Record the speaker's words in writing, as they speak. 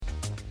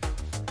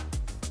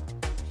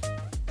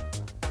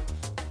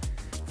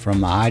From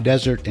the high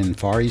desert in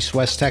far east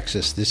West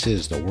Texas, this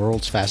is the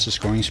world's fastest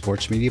growing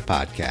sports media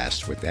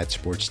podcast with That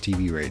Sports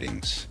TV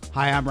ratings.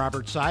 Hi, I'm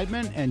Robert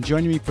Seidman, and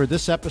joining me for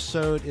this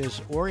episode is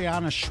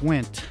Oriana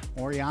Schwindt.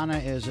 Oriana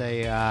is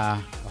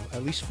at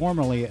least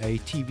formerly a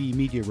TV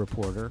media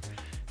reporter,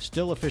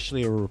 still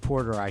officially a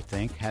reporter, I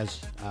think,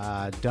 has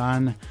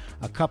done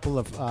a couple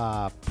of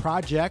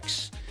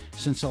projects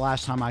since the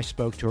last time I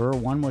spoke to her.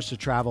 One was to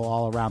travel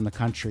all around the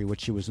country,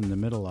 which she was in the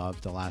middle of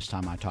the last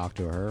time I talked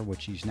to her,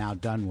 which she's now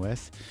done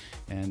with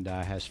and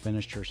has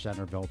finished her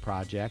Centerville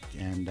project.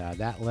 And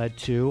that led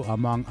to,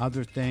 among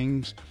other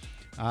things,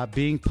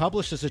 being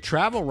published as a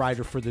travel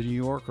writer for the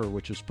New Yorker,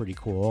 which was pretty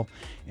cool.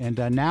 And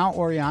now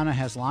Oriana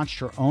has launched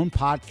her own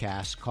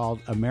podcast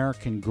called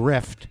American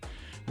Grift,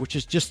 which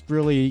is just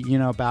really,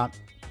 about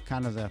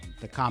kind of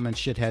the common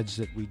shitheads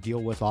that we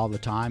deal with all the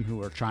time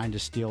who are trying to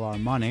steal our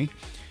money.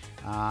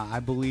 I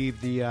believe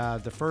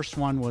the first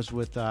one was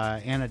with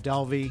Anna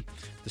Delvey.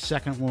 The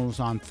second one was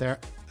on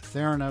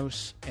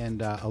Theranos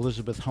and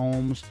Elizabeth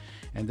Holmes.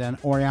 And then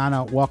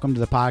Oriana, welcome to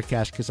the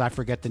podcast, because I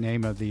forget the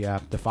name of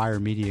the Fire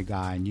Media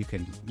guy, and you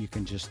can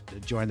just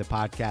join the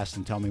podcast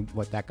and tell me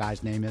what that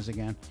guy's name is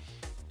again.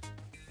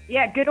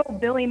 Yeah, good old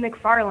Billy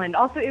McFarland.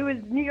 Also, it was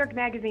New York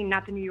Magazine,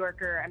 not the New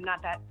Yorker.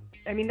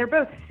 They're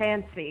both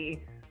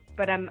fancy,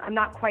 but I'm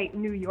not quite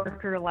New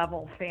Yorker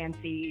level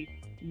fancy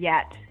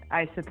yet,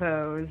 I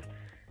suppose.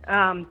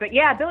 But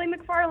yeah, Billy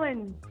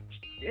McFarland,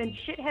 and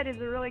shithead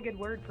is a really good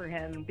word for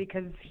him,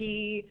 because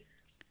it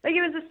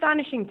was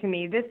astonishing to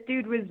me. This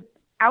dude was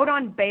out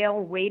on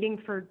bail waiting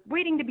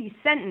to be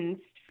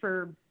sentenced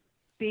for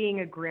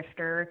being a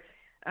grifter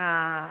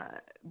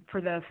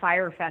for the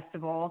Fire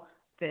Festival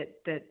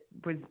that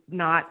was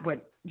not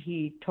what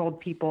he told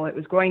people it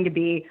was going to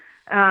be.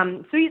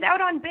 So he's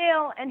out on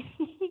bail, and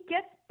he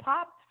gets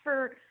popped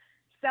for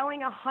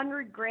selling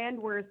 $100,000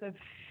 worth of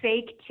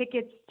fake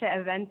tickets to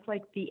events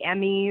like the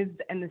Emmys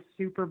and the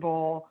Super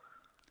Bowl,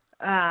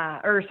 the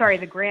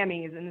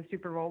Grammys and the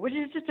Super Bowl, which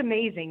is just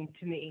amazing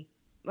to me.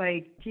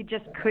 Like, he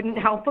just couldn't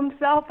help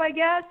himself, I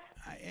guess.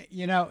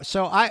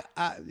 So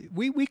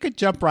we could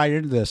jump right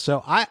into this.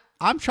 So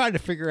I'm trying to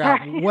figure out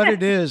what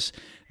it is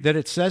that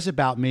it says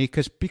about me,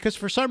 because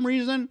for some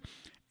reason,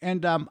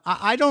 and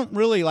I don't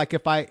really, like,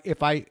 if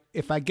I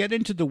get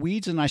into the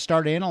weeds and I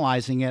start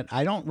analyzing it,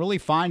 I don't really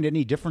find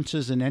any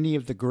differences in any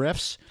of the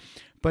grifts.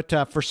 But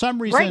for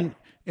some reason,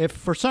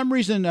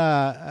 Delvey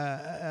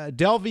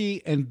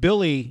and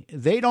Billy,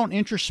 they don't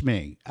interest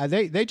me.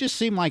 They just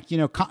seem like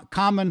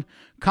common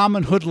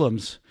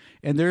hoodlums,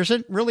 and there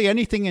isn't really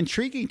anything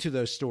intriguing to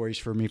those stories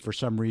for me for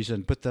some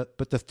reason. But the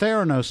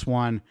Theranos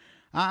one,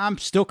 I'm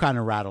still kind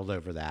of rattled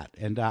over that,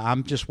 and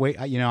I'm just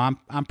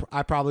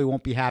I probably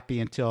won't be happy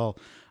until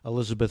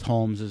Elizabeth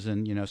Holmes is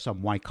in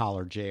some white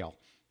collar jail,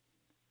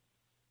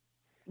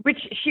 which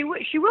she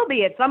will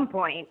be at some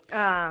point.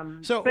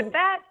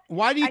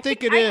 Why do you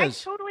think it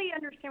is? I totally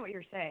understand what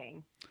you're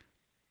saying.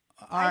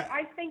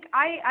 I think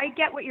I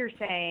get what you're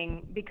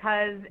saying,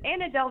 because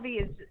Anna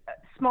Delvey is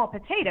small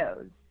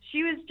potatoes.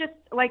 She was just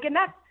like, and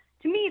that's,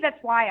 to me,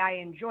 that's why I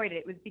enjoyed it.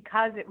 It was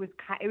because it was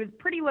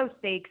pretty low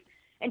stakes.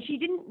 And she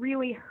didn't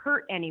really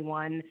hurt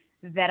anyone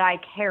that I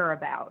care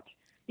about.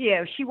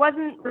 She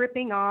wasn't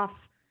ripping off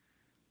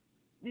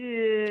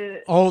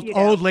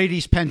old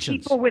ladies'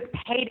 pensions, people with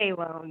payday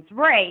loans.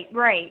 Right.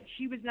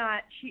 She was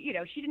not. She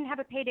didn't have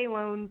a payday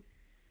loan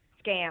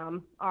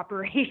scam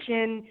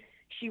operation.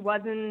 She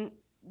wasn't,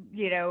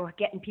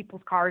 getting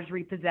people's cars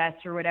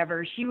repossessed or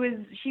whatever. She was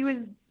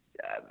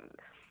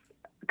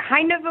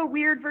kind of a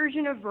weird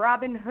version of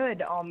Robin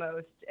Hood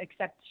almost,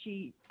 except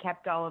she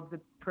kept all of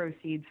the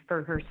proceeds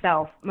for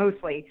herself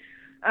mostly.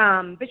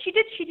 But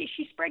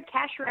she spread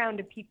cash around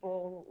to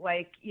people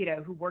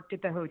who worked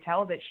at the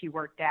hotel that she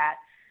worked at,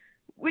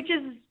 which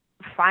is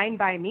fine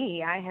by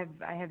me. I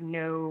have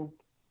no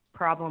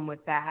problem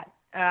with that.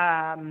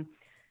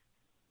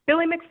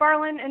 Billy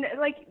McFarland, and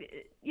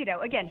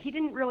again, he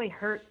didn't really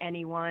hurt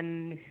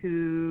anyone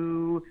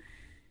who,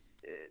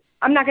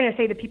 I'm not going to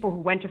say the people who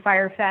went to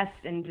Firefest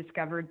and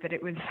discovered that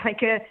it was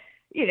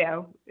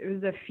it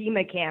was a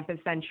FEMA camp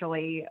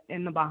essentially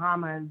in the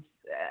Bahamas.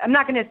 I'm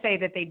not going to say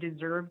that they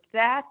deserved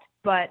that,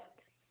 but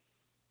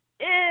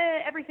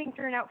everything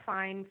turned out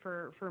fine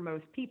for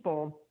most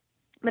people.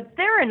 But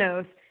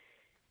Theranos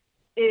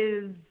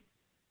is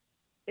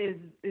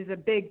a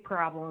big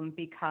problem,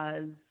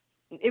 because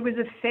it was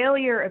a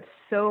failure of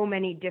so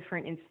many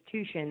different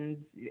institutions.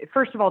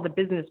 First of all, the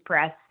business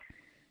press.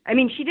 I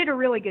mean, she did a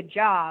really good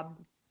job.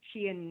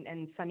 She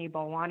and Sunny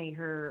Balwani,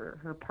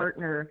 her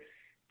partner,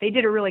 they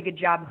did a really good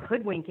job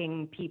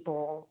hoodwinking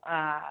people.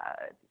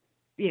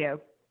 They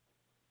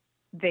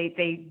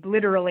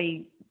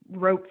literally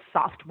wrote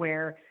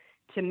software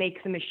to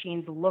make the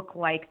machines look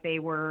like they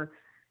were,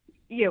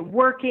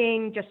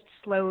 working just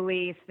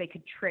slowly, so they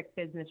could trick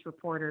business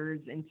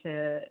reporters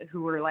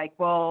who were like,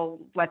 well,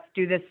 let's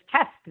do this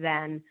test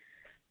then.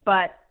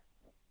 But,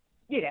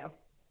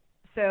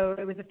 so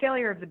it was a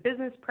failure of the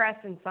business press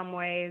in some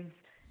ways.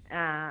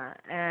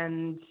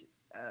 And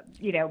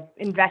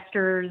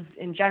investors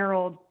in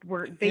general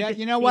yeah,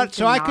 you know what?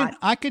 So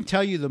I can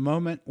tell you the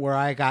moment where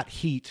I got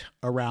heat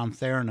around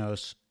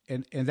Theranos,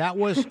 and that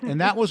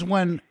was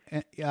when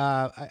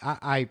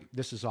I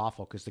this is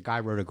awful because the guy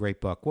wrote a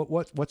great book.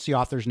 What's the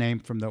author's name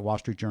from the Wall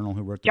Street Journal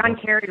who wrote the John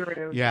book?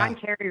 Carreyrou. Yeah. John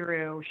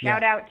Carreyrou.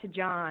 Shout out to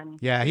John.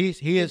 Yeah,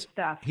 he is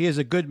stuff. He is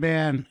a good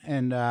man,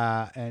 and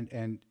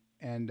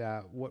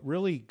what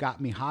really got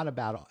me hot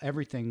about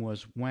everything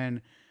was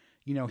when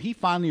he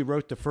finally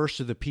wrote the first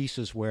of the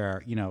pieces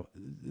where,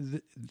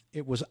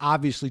 it was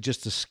obviously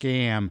just a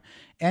scam,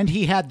 and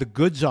he had the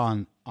goods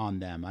on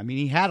them. I mean,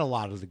 he had a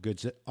lot of the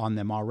goods on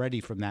them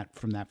already from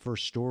that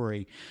first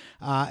story.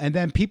 And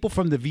then people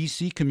from the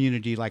VC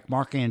community like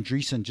Mark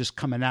Andreessen just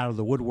coming out of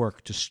the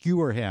woodwork to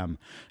skewer him,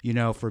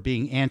 for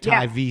being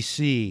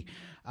anti-VC.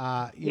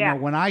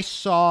 When I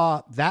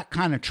saw that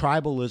kind of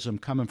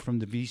tribalism coming from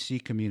the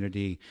VC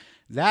community,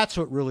 that's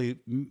what really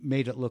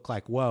made it look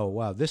like,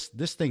 whoa, this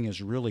thing is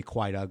really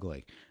quite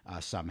ugly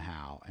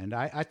somehow. And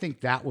I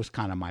think that was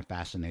kind of my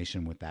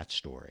fascination with that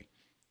story.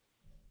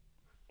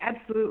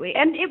 Absolutely.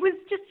 And it was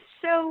just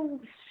so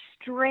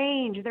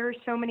strange. There are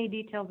so many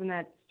details in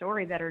that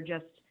story that are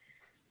just,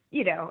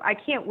 I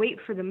can't wait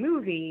for the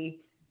movie.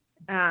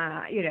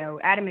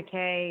 Adam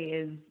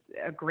McKay is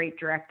a great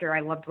director. I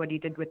loved what he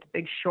did with The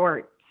Big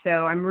Short.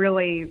 So I'm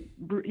really,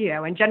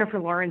 and Jennifer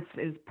Lawrence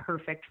is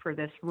perfect for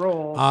this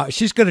role.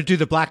 She's going to do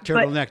the black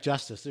turtleneck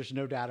justice. There's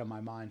no doubt in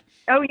my mind.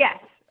 Oh, yes.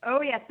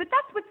 But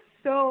that's what's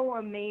so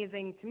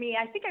amazing to me.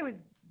 I think I was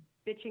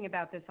bitching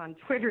about this on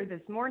Twitter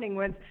this morning,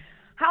 was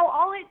how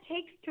all it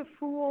takes to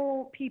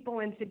fool people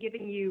into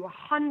giving you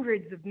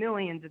hundreds of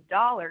millions of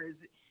dollars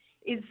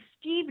is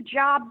Steve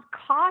Jobs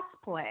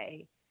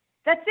cosplay.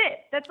 That's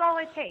it. That's all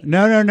it takes.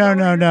 No.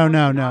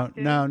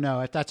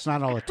 That's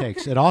not all it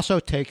takes. It also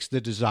takes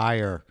the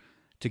desire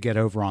to get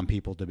over on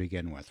people to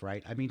begin with,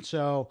 right? I mean,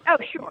 so. Oh,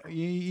 sure.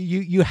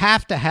 You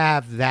have to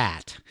have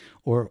that,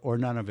 or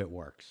none of it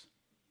works.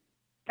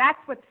 That's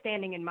what's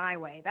standing in my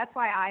way. That's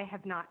why I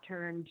have not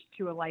turned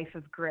to a life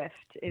of grift,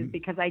 is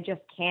because I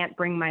just can't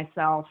bring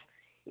myself.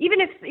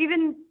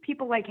 Even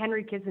people like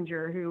Henry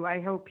Kissinger, who I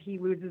hope he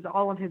loses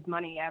all of his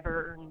money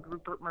ever, and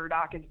Rupert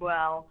Murdoch as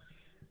well.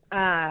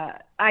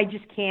 I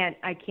just can't.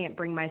 I can't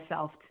bring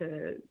myself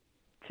to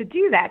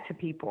do that to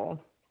people.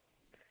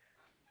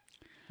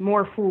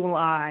 More fool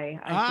I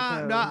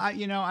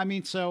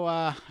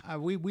suppose.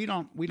 We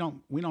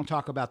don't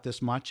talk about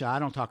this much. I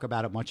don't talk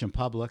about it much in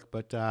public,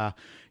 but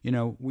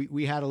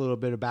we had a little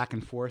bit of back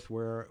and forth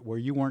where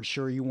you weren't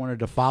sure you wanted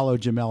to follow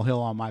Jemele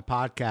Hill on my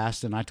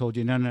podcast, and I told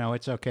you no,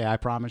 it's okay. I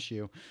promise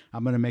you,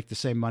 I'm going to make the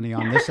same money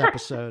on this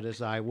episode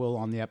as I will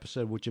on the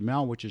episode with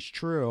Jemele, which is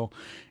true.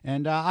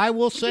 And I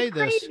will say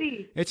this: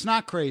 it's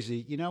not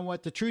crazy. You know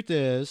what? The truth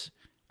is.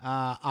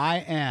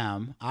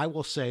 I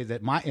will say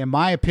that in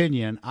my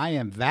opinion, I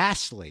am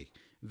vastly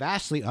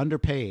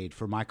underpaid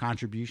for my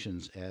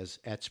contributions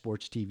at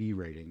sports TV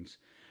ratings.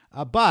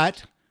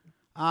 But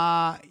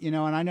and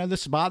I know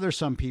this bothers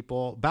some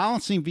people.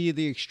 Balancing via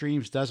the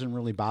extremes doesn't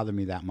really bother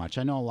me that much.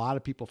 I know a lot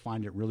of people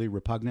find it really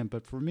repugnant,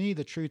 but for me,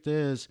 the truth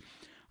is,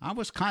 I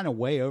was kind of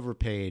way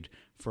overpaid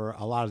for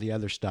a lot of the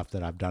other stuff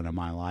that I've done in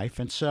my life.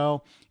 And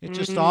so it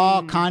just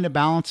all kind of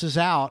balances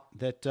out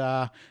that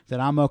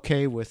I'm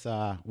okay with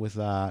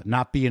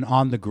not being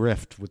on the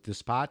grift with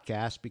this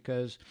podcast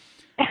because,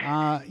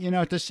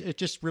 it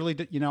just really,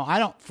 I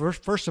don't,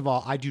 first of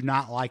all, I do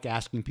not like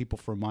asking people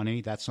for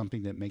money. That's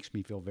something that makes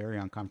me feel very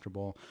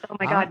uncomfortable. Oh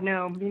my God,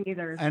 no, me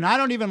neither. And I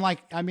don't even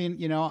like,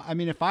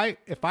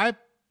 if I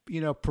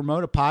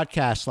promote a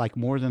podcast like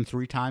more than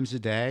 3 times a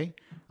day,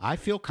 I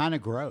feel kind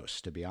of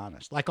gross, to be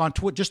honest. Like on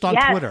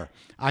Twitter,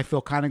 I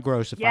feel kind of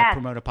gross if I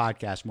promote a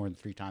podcast more than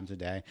 3 times a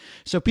day.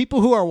 So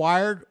people who are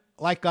wired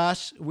like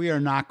us, we are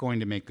not going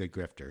to make good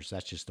grifters.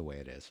 That's just the way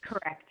it is.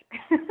 Correct.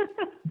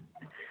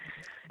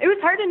 It was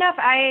hard enough.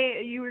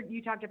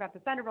 You talked about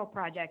the Centerville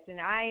Project,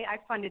 and I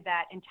funded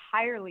that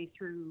entirely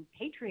through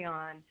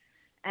Patreon,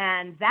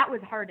 and that was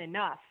hard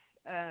enough.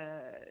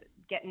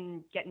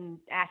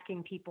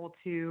 Asking people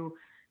to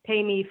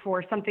pay me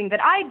for something that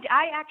I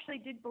actually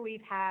did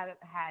believe had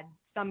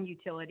some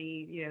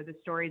utility. The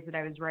stories that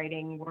I was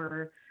writing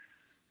were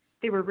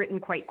written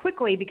quite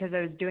quickly because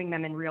I was doing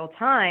them in real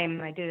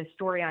time. I did a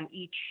story on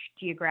each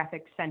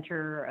geographic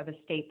center of a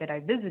state that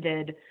I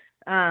visited.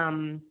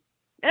 And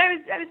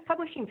I was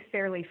publishing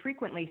fairly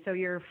frequently. So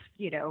your,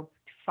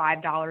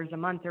 $5 a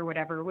month or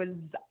whatever was,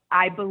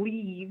 I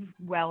believe,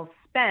 well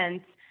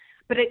spent,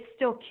 but it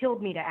still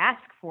killed me to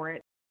ask for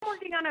it.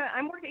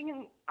 I'm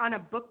working on a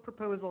book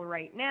proposal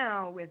right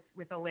now with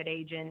a lit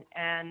agent,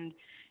 and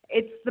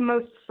it's the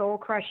most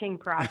soul-crushing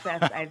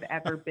process I've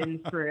ever been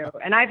through.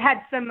 And I've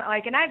had some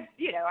I've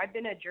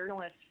been a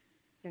journalist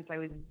since I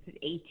was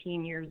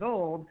 18 years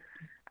old.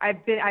 I've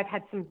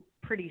had some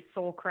pretty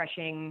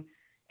soul-crushing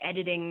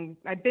editing.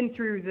 I've been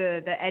through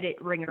the edit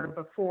ringer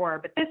before,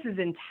 but this is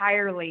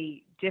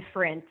entirely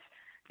different.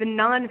 The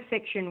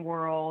nonfiction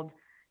world,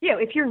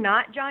 if you're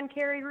not John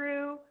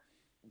Carreyrou,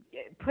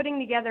 putting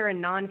together a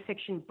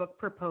nonfiction book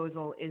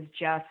proposal is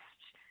just,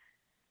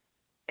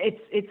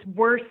 it's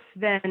worse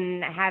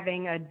than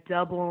having a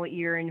double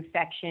ear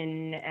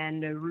infection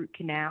and a root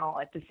canal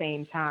at the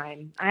same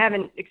time. I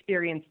haven't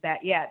experienced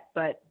that yet,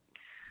 but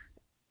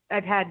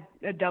I've had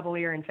a double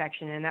ear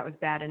infection, and that was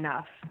bad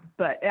enough.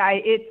 But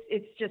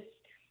it's just,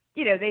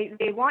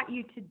 they want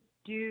you to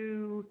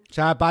do.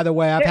 So, by the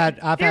way,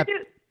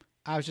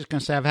 I was just going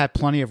to say, I've had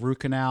plenty of root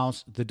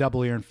canals. The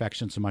double ear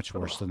infections are much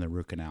worse than the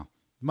root canal.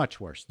 Much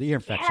worse. The ear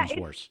infection's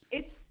worse.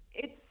 It's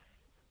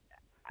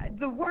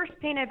the worst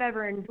pain I've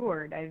ever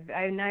endured.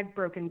 I've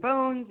broken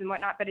bones and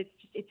whatnot, but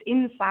it's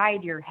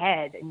inside your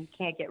head and you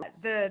can't get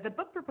the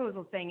book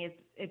proposal thing.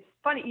 It's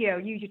funny,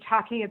 you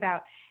talking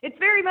about. It's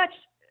very much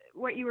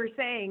what you were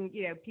saying.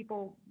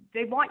 People,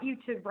 they want you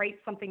to write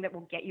something that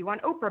will get you on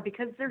Oprah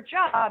because their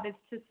job is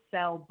to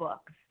sell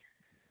books,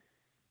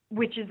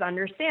 which is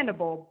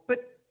understandable. But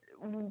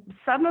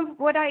some of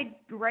what I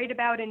write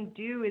about and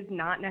do is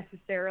not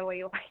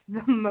necessarily like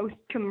the most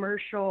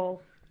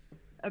commercial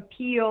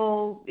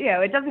appeal.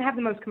 It doesn't have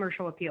the most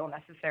commercial appeal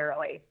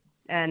necessarily,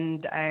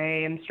 and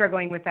I am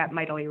struggling with that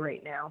mightily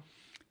right now.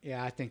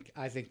 Yeah, I think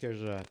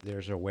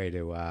there's a way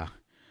to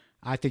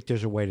I think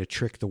there's a way to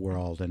trick the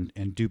world and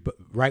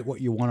write what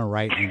you want to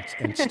write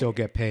and still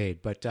get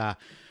paid. But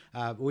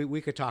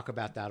we could talk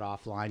about that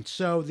offline.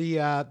 So the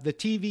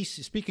TV,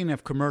 speaking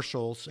of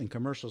commercials and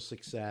commercial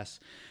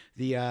success,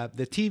 the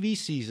TV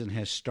season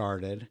has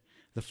started.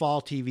 The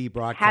fall TV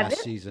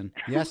broadcast season.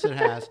 Yes, it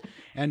has.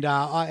 And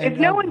if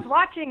no one's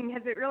watching,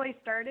 has it really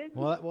started?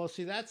 Well,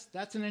 see,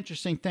 that's an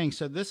interesting thing.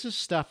 So this is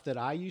stuff that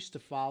I used to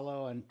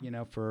follow, and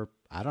for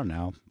I don't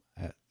know,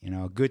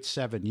 a good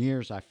 7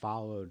 years I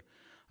followed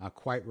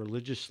quite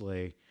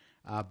religiously.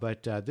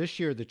 But this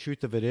year, the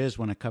truth of it is,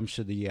 when it comes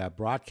to the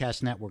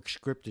broadcast network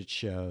scripted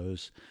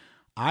shows,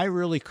 I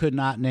really could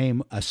not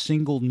name a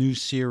single new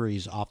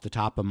series off the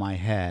top of my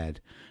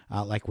head,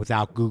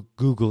 without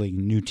Googling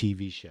new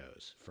TV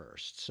shows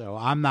first. So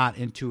I'm not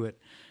into it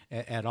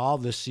at all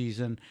this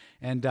season,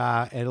 and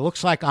it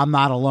looks like I'm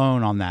not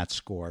alone on that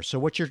score. So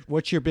what's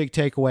your big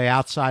takeaway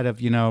outside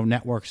of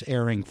networks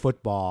airing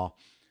football?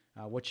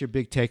 What's your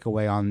big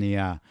takeaway on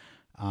the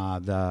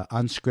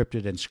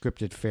unscripted and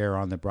scripted fare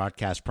on the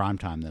broadcast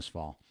primetime this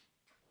fall?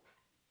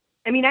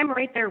 I mean, I'm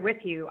right there with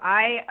you.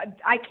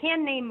 I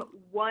can name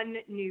one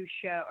new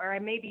show, or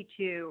maybe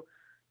two,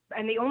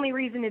 and the only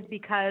reason is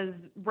because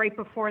right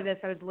before this,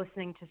 I was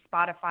listening to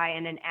Spotify,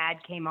 and an ad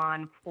came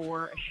on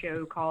for a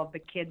show called The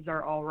Kids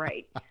Are All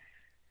Right.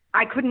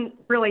 I couldn't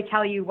really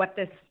tell you what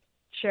this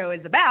show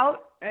is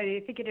about.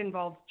 I think it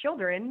involves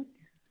children,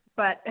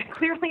 but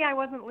clearly I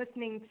wasn't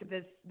listening to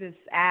this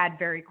ad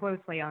very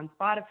closely on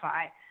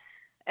Spotify,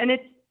 and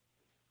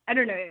I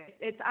don't know.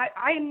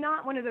 I am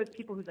not one of those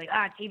people who's like,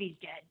 TV's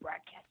dead,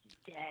 broadcast is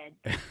dead.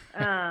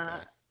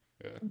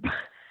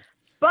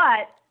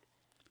 But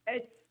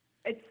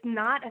it's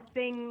not a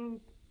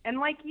thing. And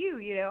like you,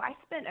 I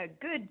spent a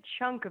good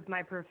chunk of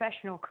my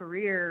professional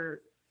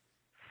career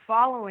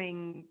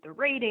following the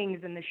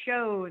ratings and the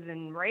shows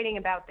and writing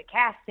about the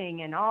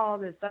casting and all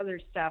this other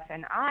stuff.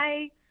 And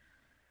I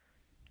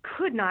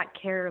could not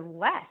care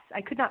less.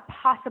 I could not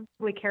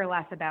possibly care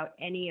less about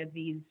any of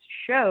these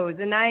shows.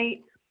 And I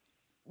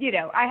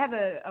have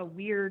a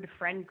weird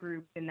friend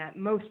group in that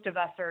most of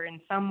us are in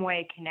some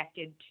way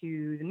connected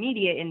to the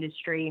media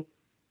industry,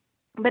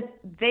 but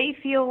they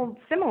feel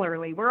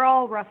similarly. We're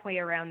all roughly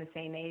around the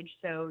same age,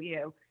 so,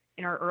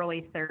 in our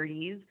early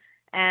 30s,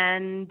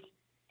 and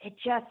it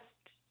just,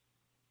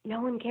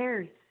 no one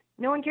cares.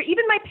 No one cares.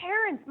 Even my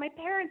parents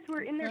who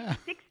are in their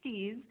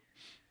 60s,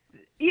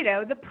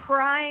 the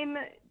prime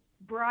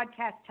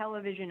broadcast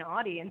television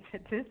audience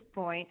at this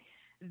point,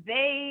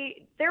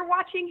 they're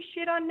watching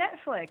shit on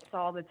Netflix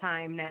all the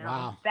time now.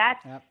 Wow.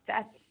 That's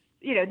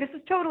this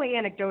is totally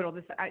anecdotal.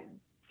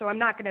 So I'm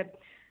not going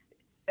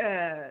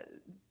to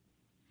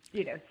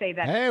say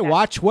that. Hey,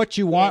 watch what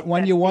you want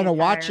when you want to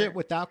watch it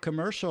without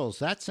commercials.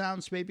 That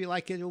sounds maybe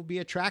like it will be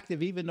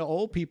attractive even to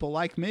old people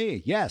like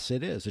me. Yes,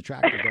 it is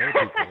attractive to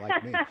old people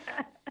like me.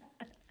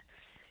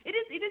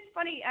 It is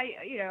funny.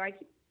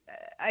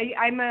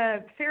 I'm a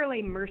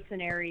fairly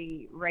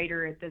mercenary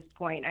writer at this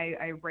point.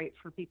 I write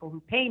for people who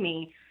pay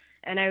me.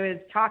 And I was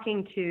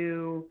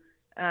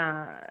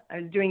I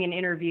was doing an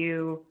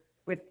interview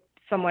with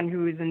someone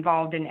who is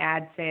involved in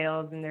ad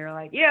sales, and they're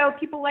like,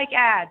 people like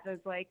ads. I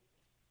was like,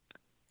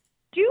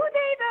 do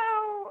they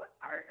though?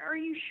 Are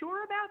you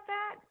sure about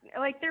that?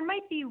 Like, there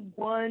might be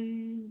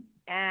one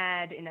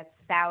ad in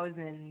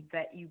 1,000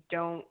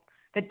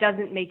 that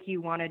doesn't make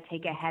you want to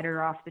take a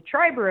header off the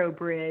Triborough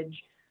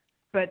Bridge,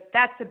 but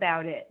that's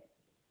about it.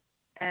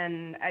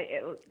 And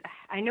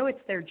I know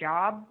it's their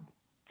job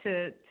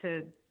to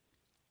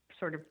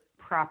sort of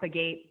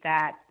propagate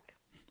that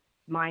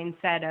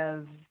mindset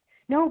of,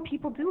 no,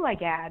 people do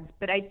like ads,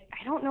 but I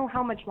don't know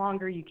how much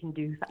longer you can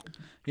do that.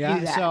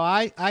 Yeah, so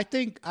I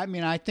think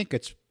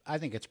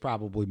it's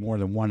probably more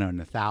than 1 in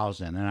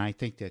 1,000, and I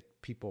think that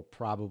people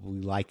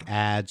probably like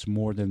ads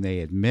more than they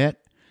admit.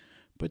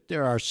 but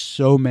there are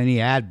so many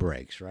ad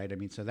breaks, right? I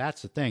mean, so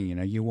that's the thing.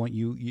 You want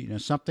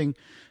something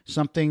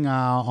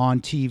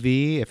on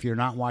TV. If you're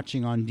not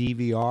watching on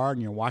DVR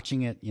and you're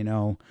watching it,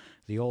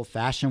 the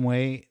old-fashioned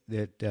way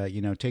that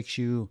takes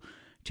you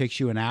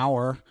an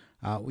hour,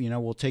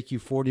 will take you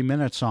 40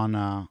 minutes on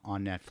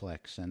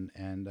Netflix,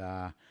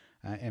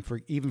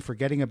 and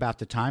forgetting about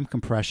the time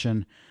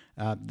compression,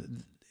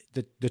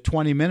 the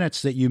 20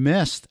 minutes that you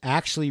missed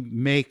actually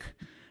make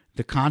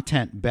the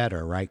content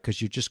better, right?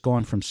 Because you're just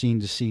going from scene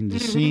to scene to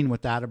scene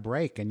without a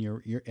break, and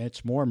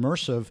it's more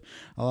immersive,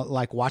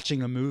 like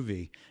watching a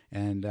movie.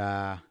 And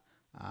I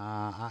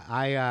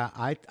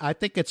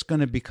think it's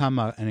going to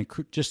become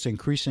just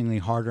increasingly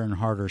harder and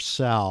harder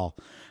sell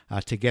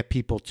to get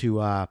people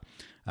to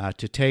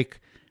take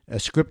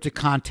scripted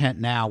content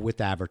now with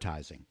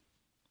advertising.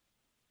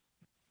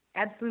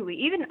 Absolutely.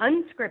 Even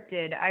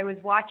unscripted. I was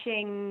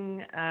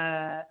watching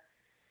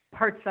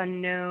Parts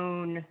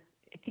Unknown.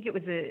 I think it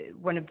was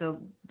one of the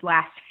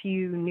last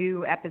few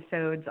new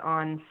episodes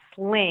on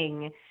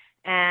Sling.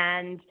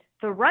 And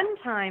the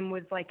runtime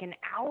was like an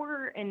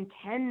hour and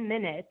 10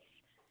 minutes.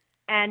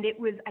 And it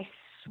was, I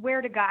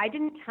swear to God, I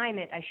didn't time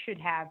it. I should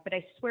have, but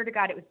I swear to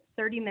God, it was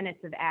 30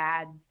 minutes of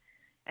ads.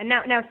 And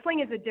now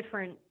Sling is a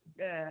different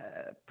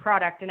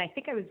product. And I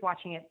think I was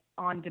watching it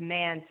on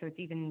demand. So it's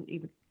even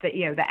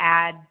the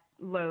ad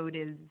load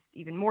is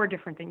even more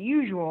different than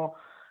usual.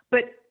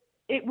 But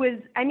it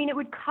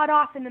would cut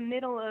off in the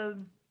middle of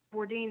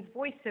Bourdain's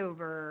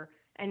voiceover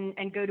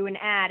and go to an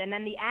ad. And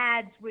then the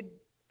ads would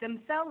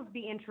themselves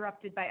be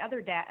interrupted by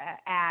other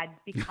ads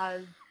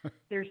because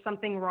there's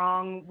something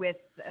wrong with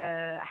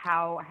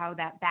how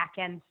that back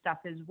end stuff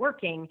is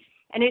working.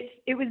 And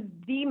it was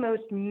the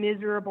most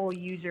miserable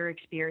user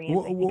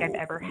experience I think I've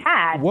ever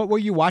had. What were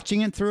you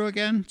watching it through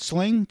again?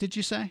 Sling, did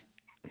you say?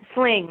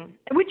 Sling,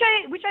 which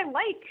I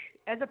like.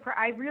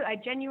 I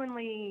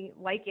genuinely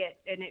like it,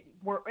 and it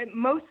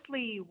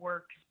mostly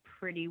works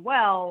pretty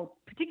well.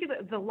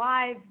 Particularly the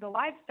live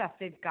stuff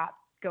they've got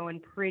going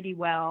pretty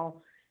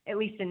well, at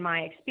least in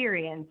my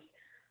experience.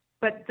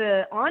 But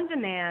the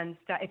on-demand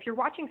stuff, if you're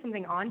watching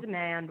something on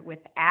demand with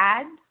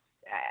ads,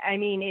 I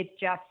mean, it's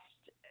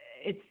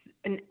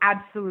an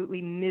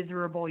absolutely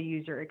miserable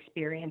user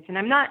experience, and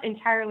I'm not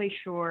entirely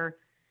sure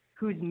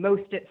who's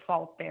most at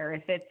fault there.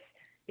 If it's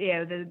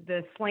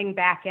the Sling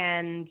back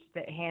end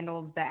that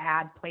handles the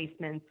ad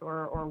placements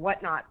or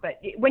whatnot.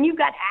 But when you've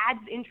got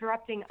ads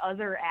interrupting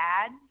other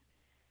ads,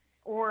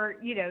 or,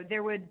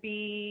 there would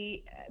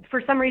be,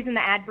 for some reason,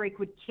 the ad break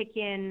would kick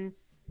in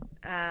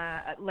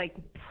like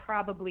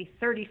probably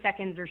 30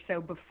 seconds or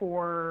so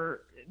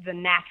before the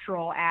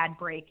natural ad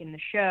break in the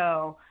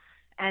show.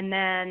 And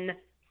then,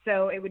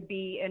 so it would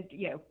be,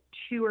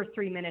 2 or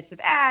 3 minutes of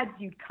ads.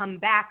 You'd come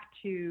back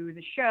to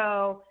the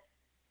show.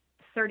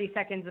 30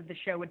 seconds of the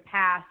show would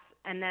pass,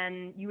 and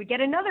then you would get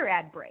another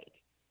ad break.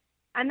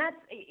 And that's,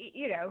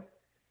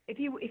 if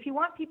you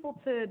want people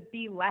to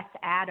be less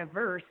ad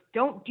averse,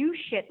 don't do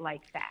shit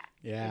like that.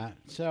 Yeah.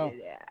 So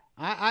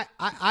I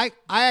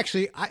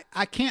actually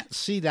can't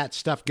see that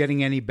stuff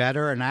getting any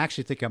better, and I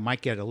actually think it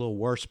might get a little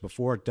worse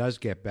before it does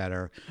get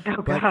better.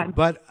 Oh, God.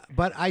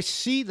 But I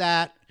see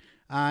that.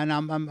 And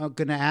I'm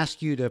going to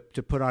ask you to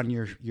put on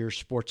your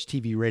sports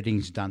TV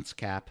ratings dunce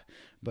cap.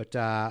 But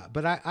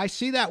I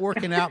see that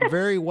working out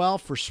very well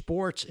for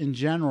sports in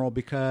general,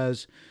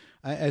 because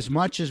as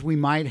much as we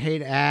might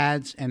hate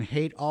ads and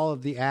hate all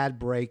of the ad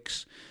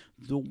breaks,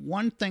 the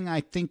one thing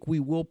I think we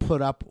will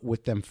put up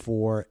with them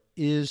for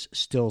is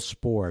still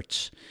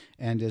sports.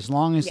 And as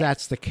long as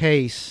that's the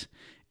case,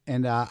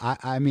 and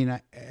I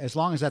mean, as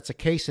long as that's the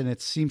case, and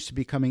it seems to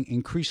be becoming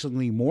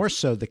increasingly more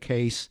so the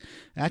case,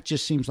 that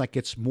just seems like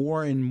it's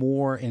more and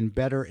more and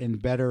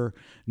better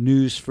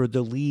news for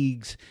the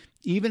leagues,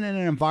 even in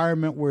an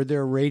environment where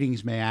their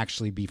ratings may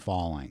actually be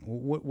falling.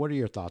 What are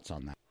your thoughts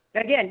on that?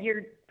 Again,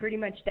 you're pretty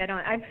much dead on.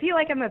 I feel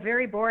like I'm a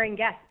very boring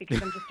guest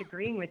because I'm just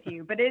agreeing with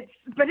you, but it's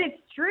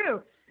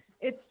true.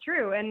 It's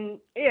true. And,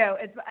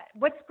 it's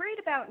what's great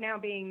about now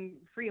being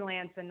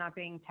freelance and not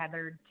being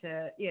tethered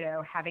to,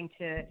 having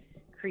to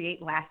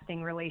create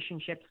lasting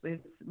relationships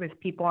with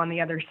people on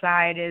the other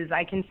side is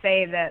I can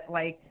say that,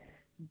 like,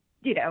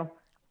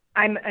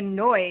 I'm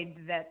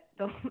annoyed that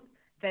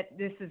that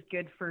this is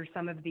good for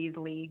some of these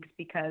leagues,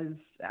 because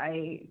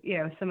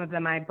some of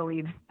them I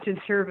believe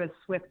deserve a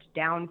swift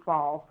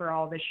downfall for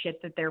all the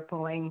shit that they're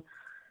pulling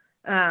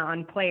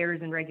on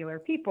players and regular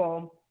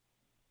people.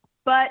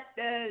 But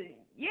the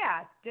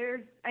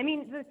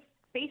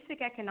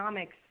basic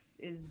economics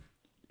is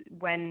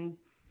when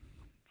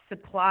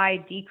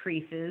supply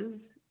decreases,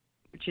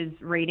 which is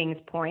ratings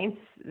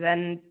points,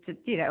 then,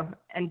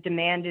 and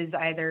demand is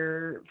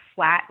either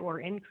flat or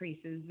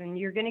increases, and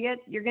you're going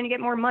to get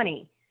more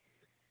money.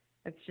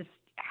 That's just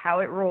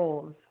how it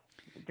rolls.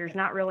 There's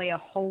not really a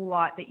whole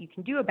lot that you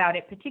can do about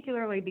it,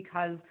 particularly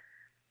because,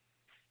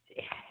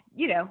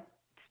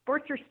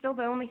 sports are still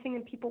the only thing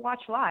that people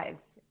watch live.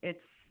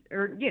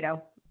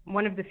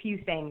 One of the few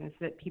things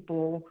that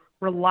people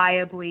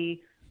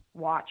reliably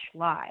watch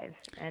live.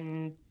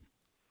 And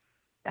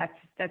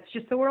that's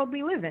just the world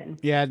we live in.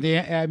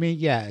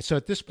 Yeah. So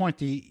at this point,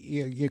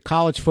 the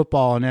college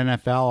football and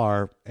NFL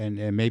are,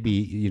 and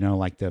maybe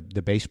like the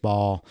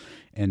baseball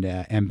and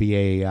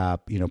NBA,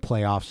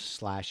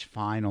 playoffs /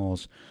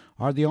 finals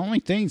are the only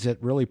things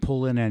that really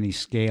pull in any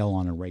scale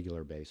on a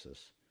regular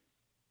basis.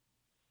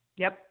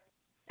 Yep,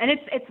 and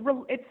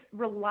it's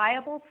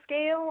reliable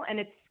scale, and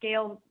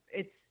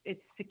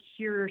it's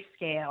secure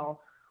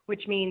scale,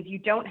 which means you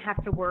don't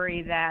have to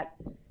worry that.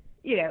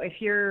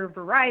 If you're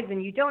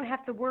Verizon, you don't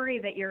have to worry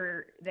that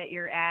your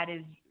ad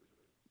is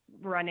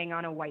running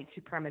on a white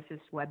supremacist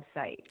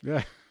website.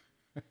 Yeah.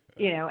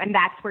 And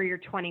that's where your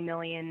 20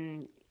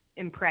 million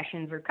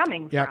impressions are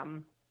coming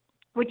from,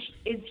 which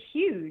is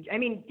huge. I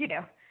mean,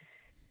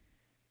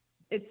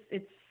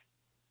 it's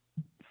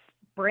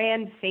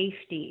brand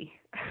safety.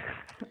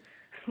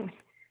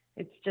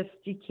 It's just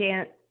you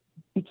can't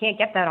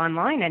get that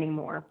online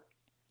anymore.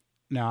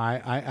 No,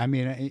 I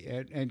mean,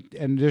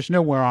 and there's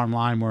nowhere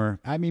online where,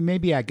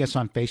 maybe I guess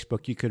on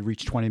Facebook you could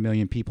reach 20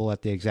 million people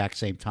at the exact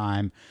same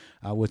time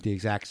with the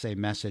exact same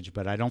message,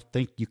 but I don't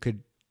think you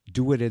could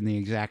do it in the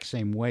exact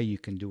same way you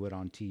can do it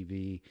on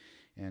TV,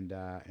 and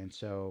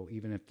so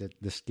even if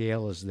the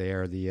scale is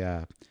there,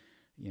 the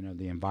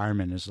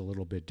environment is a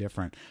little bit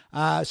different.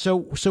 So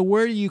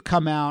where do you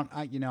come out?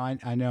 I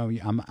know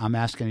I'm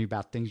asking you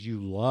about things you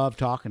love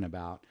talking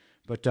about,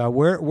 but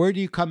where do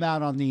you come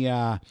out on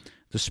the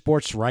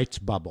sports rights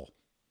bubble?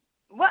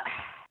 Well,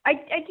 I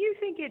do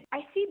think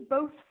I see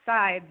both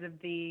sides of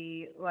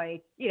the,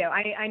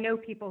 I know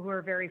people who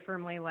are very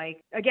firmly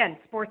again,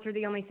 sports are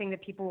the only thing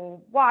that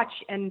people watch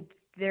and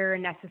they're a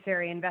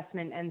necessary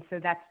investment. And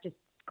so that's just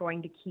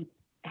going to keep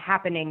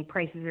happening.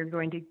 Prices are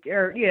going to,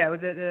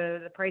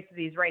 the price of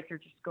these rights are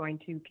just going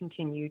to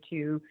continue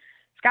to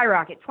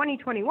skyrocket.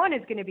 2021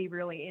 is going to be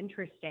really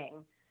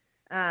interesting.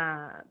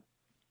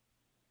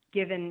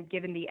 Given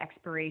the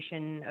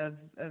expiration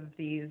of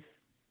these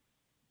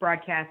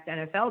broadcast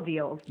NFL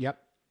deals. Yep.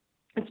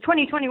 It's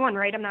 2021,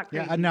 right? I'm not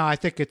crazy. Yeah, no, I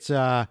think it's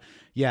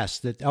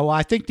yes.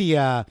 I think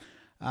the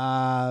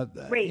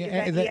wait,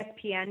 is that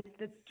ESPN?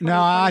 No,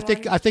 I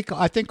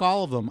think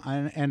all of them,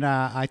 and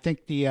I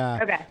think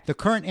the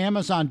current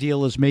Amazon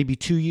deal is maybe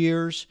 2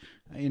 years.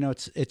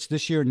 It's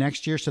this year,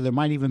 next year, so there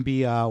might even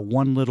be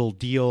one little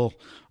deal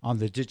on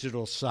the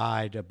digital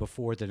side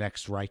before the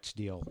next rights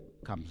deal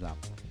comes up.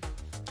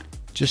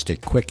 Just a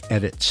quick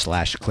edit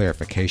 /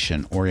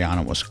 clarification.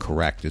 Oriana was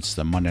correct. It's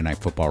the Monday Night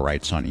Football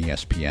rights on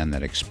ESPN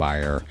that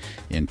expire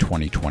in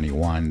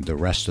 2021. The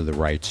rest of the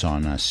rights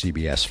on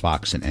CBS,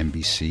 Fox, and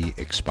NBC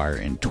expire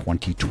in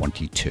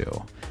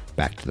 2022.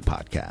 Back to the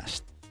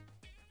podcast.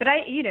 But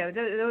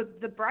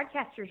the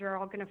broadcasters are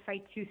all going to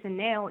fight tooth and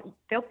nail.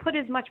 They'll put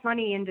as much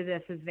money into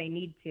this as they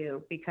need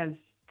to because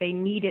they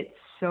need it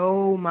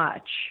so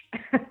much.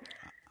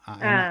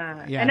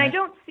 And I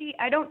don't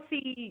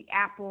see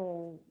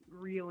Apple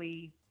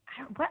really.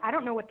 I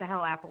don't know what the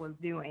hell Apple is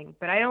doing,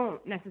 but I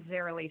don't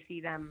necessarily see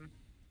them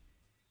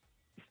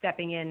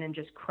stepping in and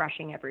just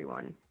crushing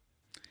everyone.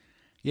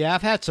 Yeah,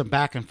 I've had some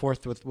back and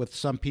forth with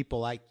some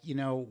people,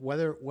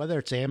 whether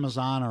it's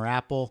Amazon or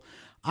Apple.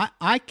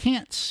 I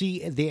can't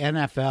see the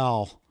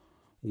NFL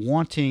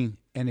wanting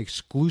an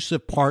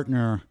exclusive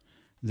partner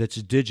that's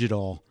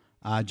digital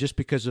just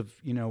because of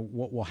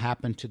what will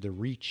happen to the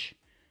reach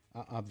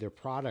of their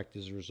product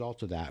as a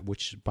result of that,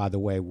 which, by the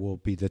way, will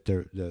be that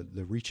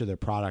the reach of their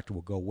product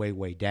will go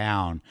way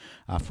down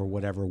for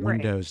whatever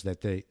windows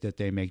that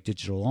they make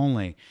digital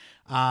only.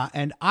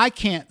 And I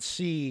can't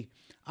see,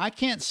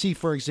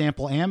 for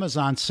example,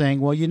 Amazon saying,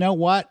 well, you know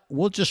what,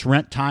 we'll just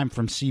rent time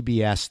from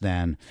CBS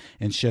then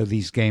and show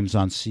these games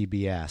on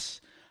CBS.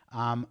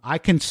 I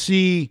can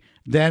see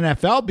the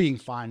NFL being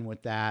fine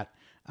with that,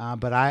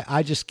 but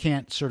I just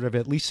can't sort of,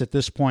 at least at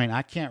this point,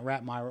 I can't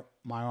wrap my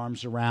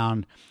arms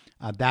around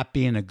that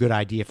being a good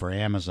idea for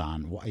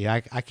Amazon.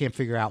 I can't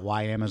figure out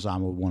why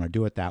Amazon would want to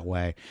do it that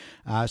way.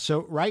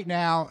 So right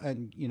now,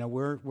 and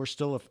we're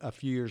still a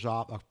few years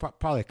off,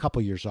 probably a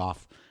couple years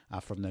off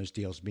from those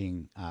deals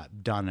being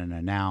done and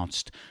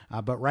announced.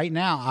 But right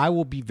now, I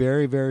will be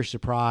very, very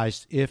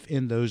surprised if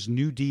in those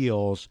new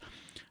deals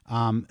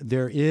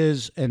there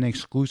is an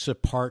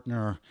exclusive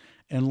partner.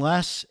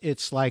 Unless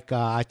it's like,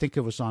 I think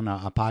it was on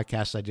a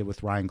podcast I did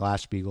with Ryan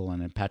Glassbeagle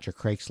and Patrick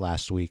Crakes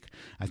last week.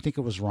 I think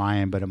it was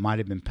Ryan, but it might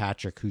have been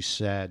Patrick who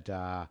said,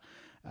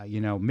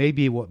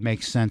 maybe what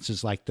makes sense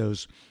is like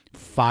those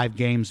 5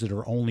 games that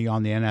are only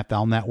on the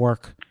NFL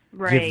Network.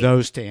 Right. Give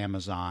those to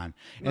Amazon,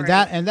 and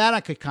that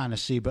I could kind of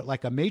see. But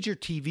like a major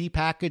TV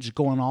package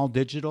going all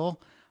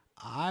digital,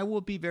 I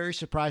will be very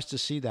surprised to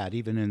see that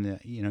even in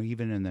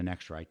the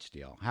next rights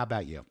deal. How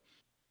about you?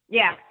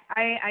 Yeah,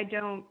 I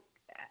don't.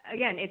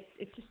 Again,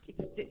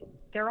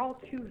 they're all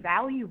too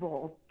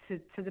valuable to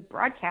the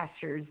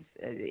broadcasters,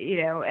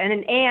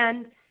 and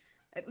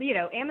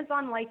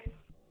Amazon likes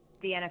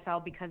the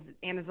NFL because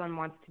Amazon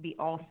wants to be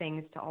all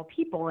things to all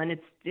people, and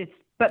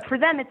but for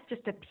them it's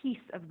just a piece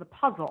of the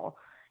puzzle.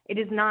 It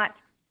is not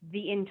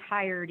the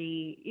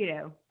entirety.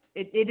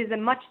 It is a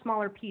much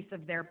smaller piece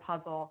of their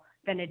puzzle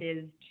than it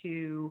is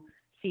to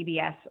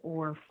CBS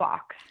or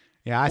Fox.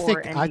 Yeah,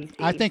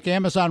 I think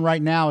Amazon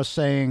right now is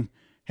saying,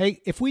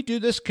 hey, if we do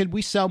this, could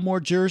we sell more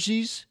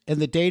jerseys?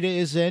 And the data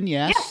is in,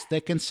 yes,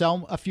 they can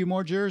sell a few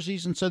more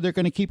jerseys, and so they're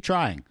going to keep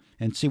trying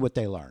and see what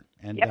they learn.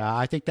 And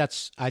I think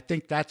that's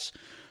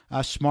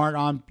smart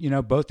on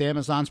both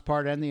Amazon's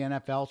part and the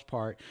NFL's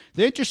part.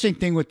 The interesting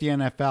thing with the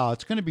NFL,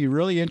 it's going to be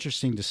really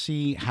interesting to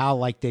see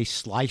how they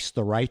slice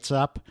the rights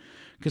up.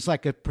 Because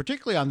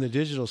particularly on the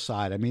digital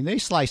side, I mean, they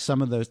slice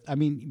some of those. I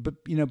mean,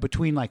 but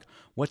between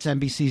what's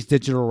NBC's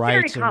digital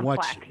rights and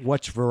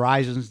what's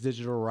Verizon's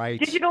digital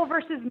rights, digital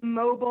versus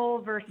mobile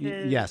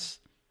versus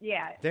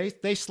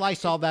they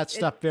slice all that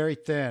stuff very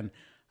thin.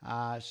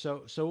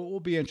 So it will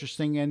be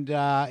interesting, and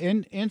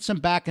in some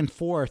back and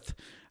forth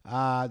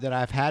that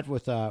I've had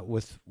with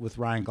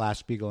Ryan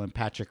Glasspiegel and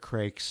Patrick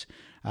Crakes.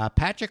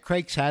 Patrick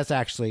Crakes has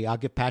actually, I'll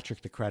give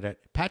Patrick the credit.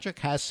 Patrick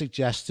has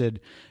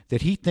suggested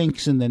that he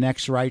thinks in the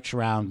next rights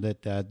round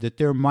that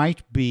there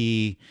might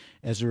be,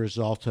 as a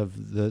result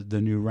of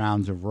the new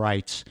rounds of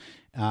rights,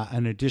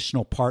 an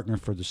additional partner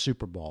for the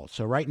Super Bowl.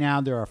 So right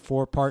now there are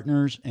 4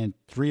 partners, and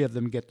 3 of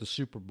them get the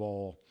Super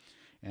Bowl.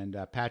 And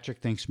Patrick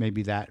thinks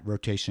maybe that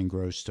rotation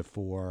grows to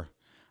 4.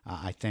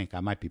 I think I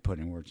might be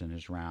putting words in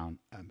his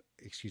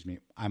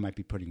I might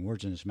be putting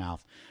words in his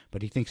mouth,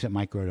 but he thinks it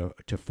might grow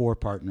to 4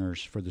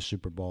 partners for the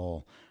Super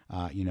Bowl,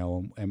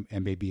 and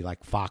maybe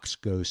Fox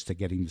goes to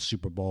getting the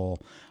Super Bowl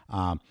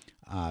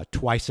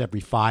twice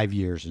every 5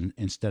 years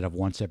instead of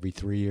once every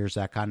 3 years,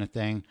 that kind of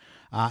thing.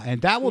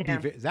 And that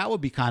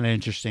would be kind of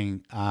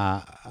interesting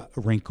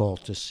wrinkle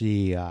to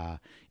see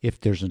if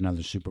there's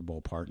another Super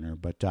Bowl partner.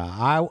 But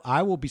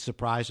I will be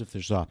surprised if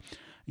there's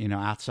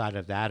outside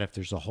of that, if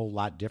there's a whole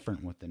lot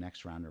different with the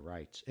next round of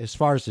rights as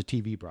far as the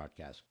TV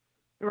broadcast.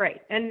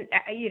 Right. And,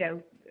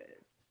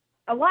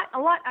 a lot,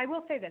 I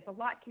will say this, a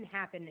lot can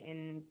happen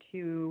in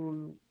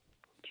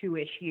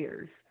two-ish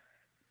years.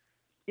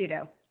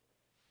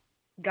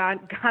 God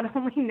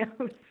only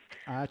knows.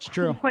 That's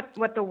true.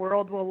 What the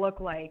world will look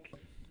like.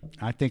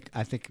 I think.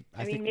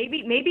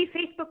 Maybe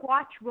Facebook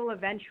Watch will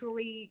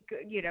eventually,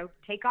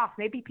 take off.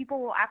 Maybe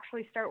people will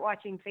actually start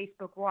watching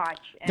Facebook Watch.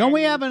 And, don't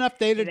we have enough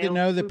data to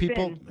know that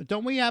people?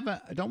 Don't we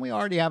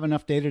already have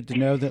enough data to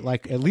know that,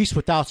 at least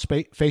without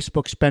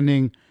Facebook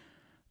spending,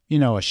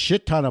 a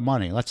shit ton of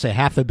money, let's say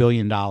 $500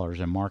 million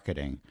in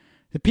marketing,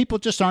 that people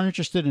just aren't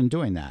interested in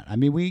doing that. I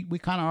mean, we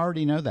kind of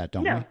already know that,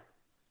 don't we?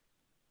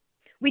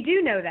 We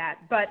do know that,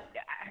 but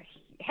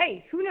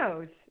hey, who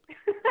knows?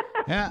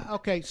 Yeah.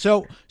 Okay.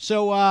 So,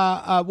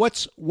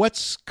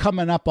 what's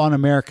coming up on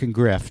American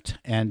Grift,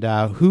 and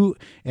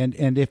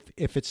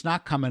if it's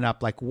not coming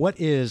up,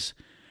 what is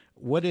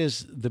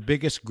the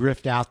biggest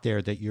grift out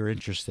there that you're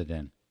interested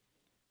in?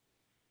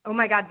 Oh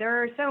my God,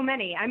 there are so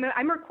many.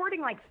 I'm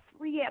recording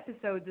 3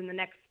 episodes in the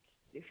next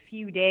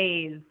few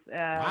days.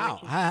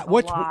 Wow.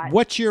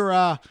 What's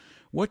your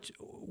what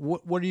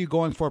are you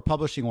going for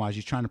publishing wise?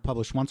 You trying to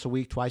publish once a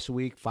week, twice a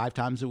week, 5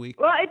 times a week?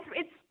 Well,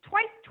 it's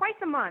twice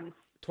a month.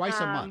 Twice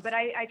a month. But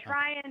I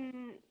try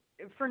and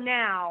for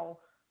now,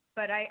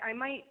 but I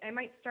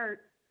might start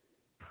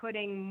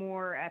putting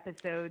more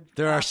episodes.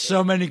 There are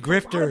so many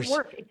grifters.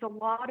 It's a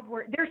lot of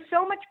work. There's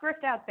so much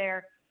grift out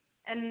there,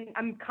 and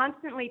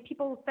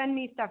people send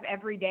me stuff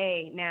every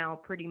day now,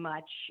 pretty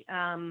much.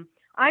 I'm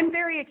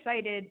very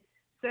excited.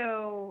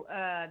 So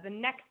the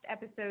next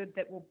episode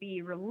that will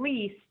be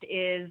released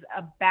is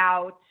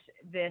about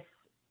this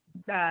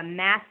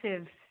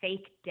massive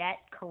fake debt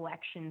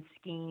collection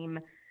scheme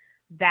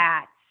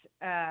that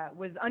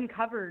was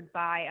uncovered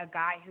by a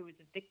guy who was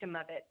a victim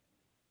of it.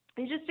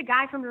 He's just a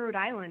guy from Rhode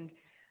Island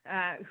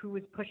who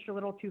was pushed a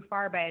little too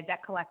far by a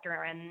debt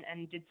collector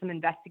and did some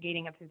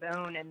investigating of his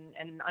own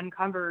and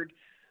uncovered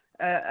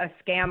a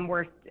scam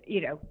worth,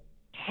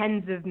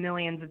 tens of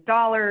millions of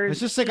dollars.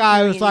 Is this the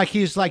guy who's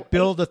he's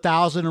billed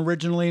 1,000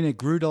 originally and it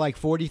grew to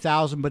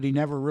 40,000, but he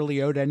never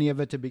really owed any of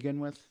it to begin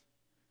with?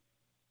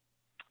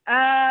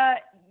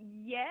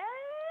 Yes.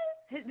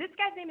 This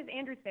guy's name is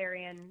Andrew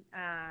Therian.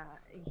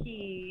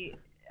 He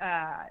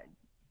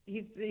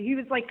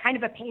was kind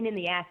of a pain in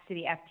the ass to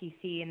the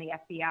FTC and the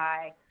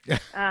FBI.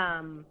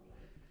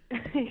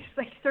 He's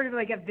sort of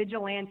a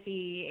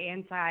vigilante,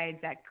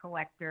 anti-debt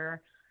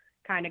collector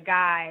kind of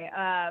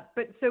guy.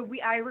 But so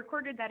I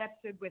recorded that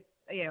episode with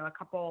a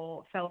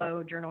couple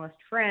fellow journalist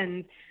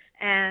friends,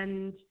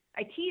 and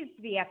I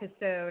teased the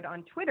episode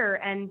on Twitter,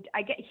 and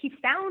he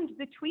found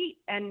the tweet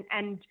and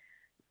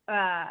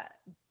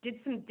did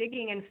some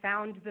digging and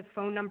found the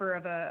phone number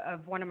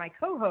of one of my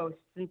co-hosts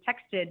and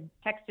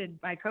texted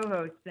my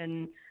co-host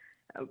and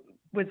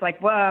was like,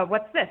 "Whoa,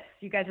 what's this?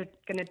 You guys are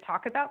going to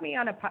talk about me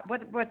on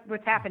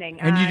what's happening?"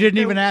 And you didn't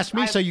even ask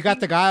me, so you got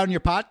the guy on your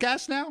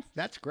podcast now?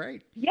 That's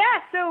great. Yeah,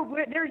 so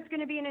there's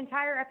going to be an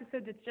entire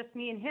episode that's just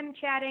me and him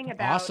chatting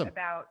about awesome.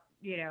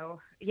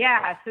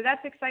 Yeah, so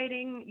that's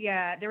exciting.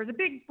 Yeah, there was a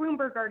big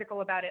Bloomberg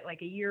article about it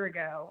a year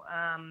ago,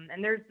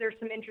 and there's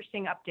some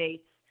interesting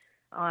updates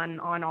on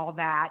all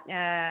that.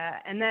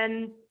 And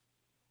then,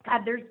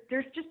 God,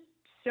 there's just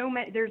so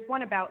many. There's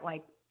one about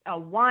a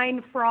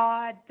wine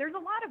fraud. There's a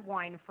lot of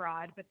wine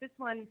fraud, but this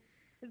one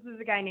This was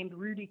a guy named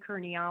Rudy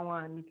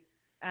Kurniawan,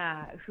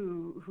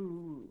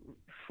 who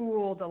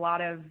fooled a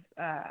lot of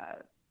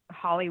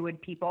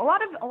Hollywood people.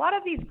 A lot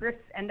of these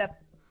grifts end up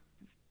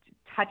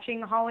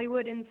touching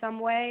Hollywood in some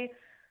way.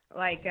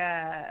 Like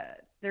there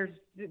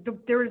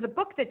was a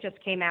book that just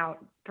came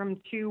out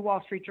from 2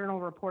 Wall Street Journal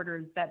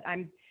reporters that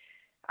I'm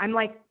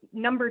like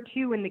number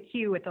 2 in the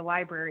queue at the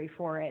library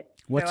for it.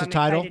 What's so the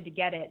title? I'm excited to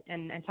get it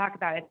and talk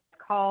about it.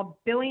 It's called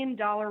 $1 Billion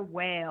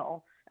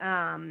Whale.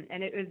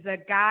 And it was a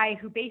guy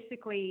who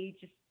basically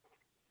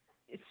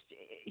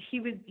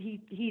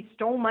he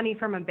stole money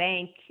from a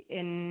bank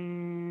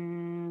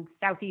in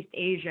Southeast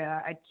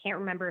Asia. I can't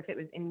remember if it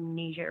was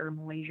Indonesia or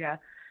Malaysia.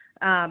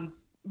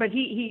 But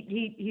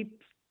he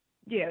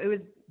it was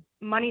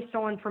money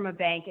stolen from a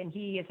bank, and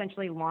he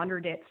essentially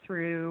laundered it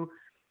through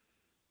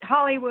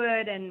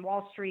Hollywood and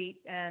Wall Street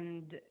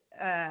and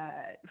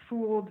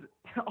fooled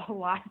a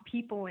lot of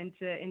people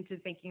into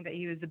thinking that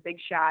he was a big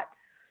shot.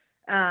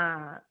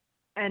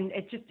 And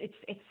it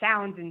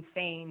sounds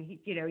insane.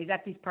 He's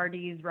at these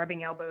parties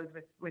rubbing elbows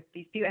with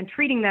these people and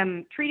treating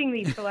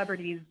these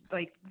celebrities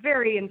like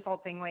very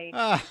insultingly,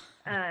 all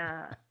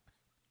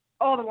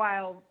the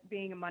while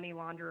being a money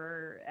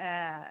launderer.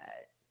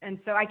 And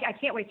so I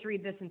can't wait to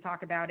read this and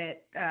talk about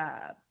it.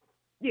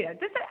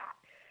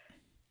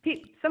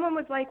 Someone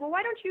was like, well,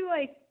 why don't you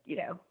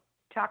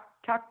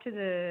talk to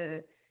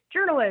the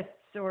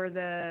journalists or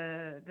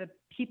the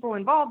people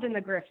involved in the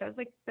grift? I was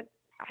like, but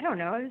I don't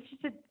know.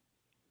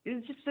 It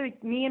was just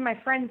like me and my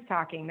friends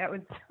talking. That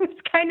was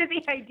kind of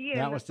the idea.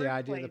 That was the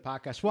idea of the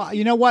podcast. Well,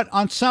 you know what?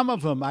 On some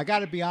of them, I got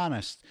to be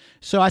honest.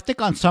 So I think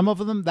on some of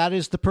them, that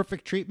is the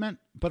perfect treatment.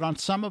 But on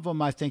some of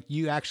them, I think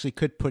you actually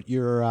could put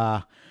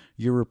your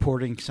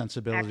reporting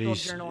sensibilities.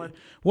 Actual journalist.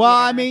 Well,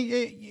 yeah. I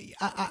mean,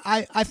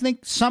 I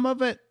think some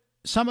of it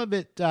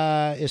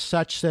is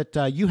such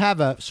that you have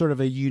a sort of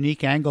a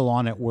unique angle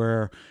on it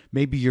where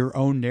maybe your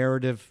own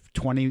narrative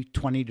 20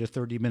 to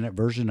 30 minute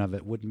version of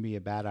it wouldn't be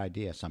a bad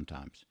idea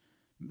sometimes.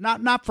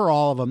 Not for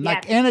all of them. Yes.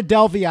 Like Anna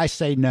Delvey, I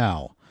say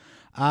no.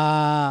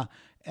 But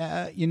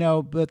the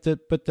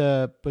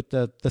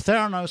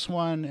Theranos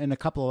one and a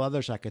couple of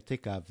others I could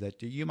think of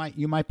that you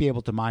might be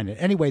able to mine it.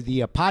 Anyway,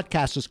 the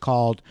podcast is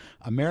called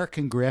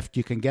American Grift.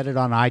 You can get it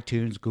on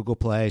iTunes, Google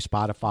Play,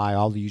 Spotify,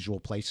 all the usual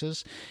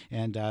places.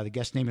 And the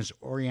guest name is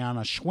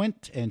Oriana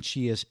Schwindt, and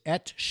she is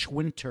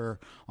 @Schwinter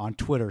on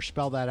Twitter.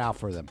 Spell that out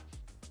for them.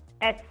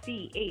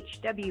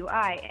 SCHWINDTER.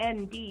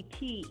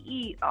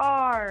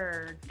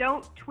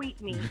 Don't tweet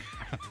me.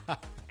 I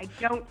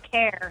don't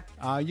care.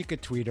 You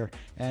could tweet her.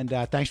 And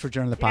thanks for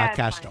joining the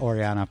podcast,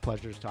 Oriana.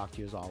 Pleasure to talk to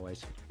you as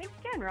always. Thanks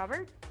again,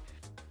 Robert.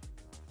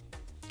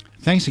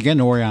 Thanks again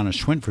to Oriana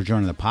Schwindt for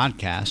joining the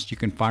podcast. You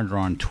can find her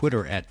on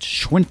Twitter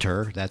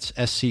 @Schwinter. That's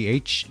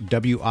SCHWINDTER.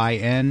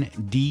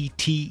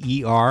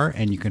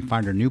 And you can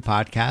find her new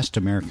podcast,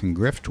 American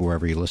Grift,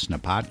 wherever you listen to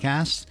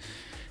podcasts.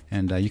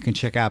 And you can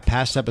check out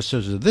past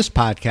episodes of this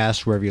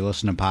podcast wherever you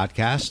listen to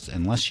podcasts,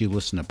 unless you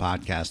listen to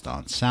podcasts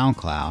on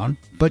SoundCloud,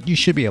 but you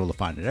should be able to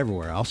find it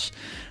everywhere else.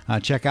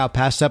 Check out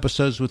past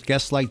episodes with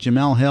guests like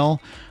Jamel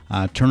Hill,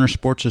 Turner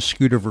Sports'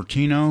 Scooter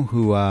Vertino,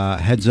 who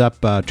heads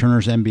up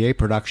Turner's NBA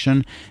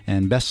production,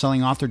 and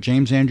best-selling author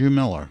James Andrew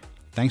Miller.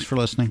 Thanks for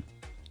listening.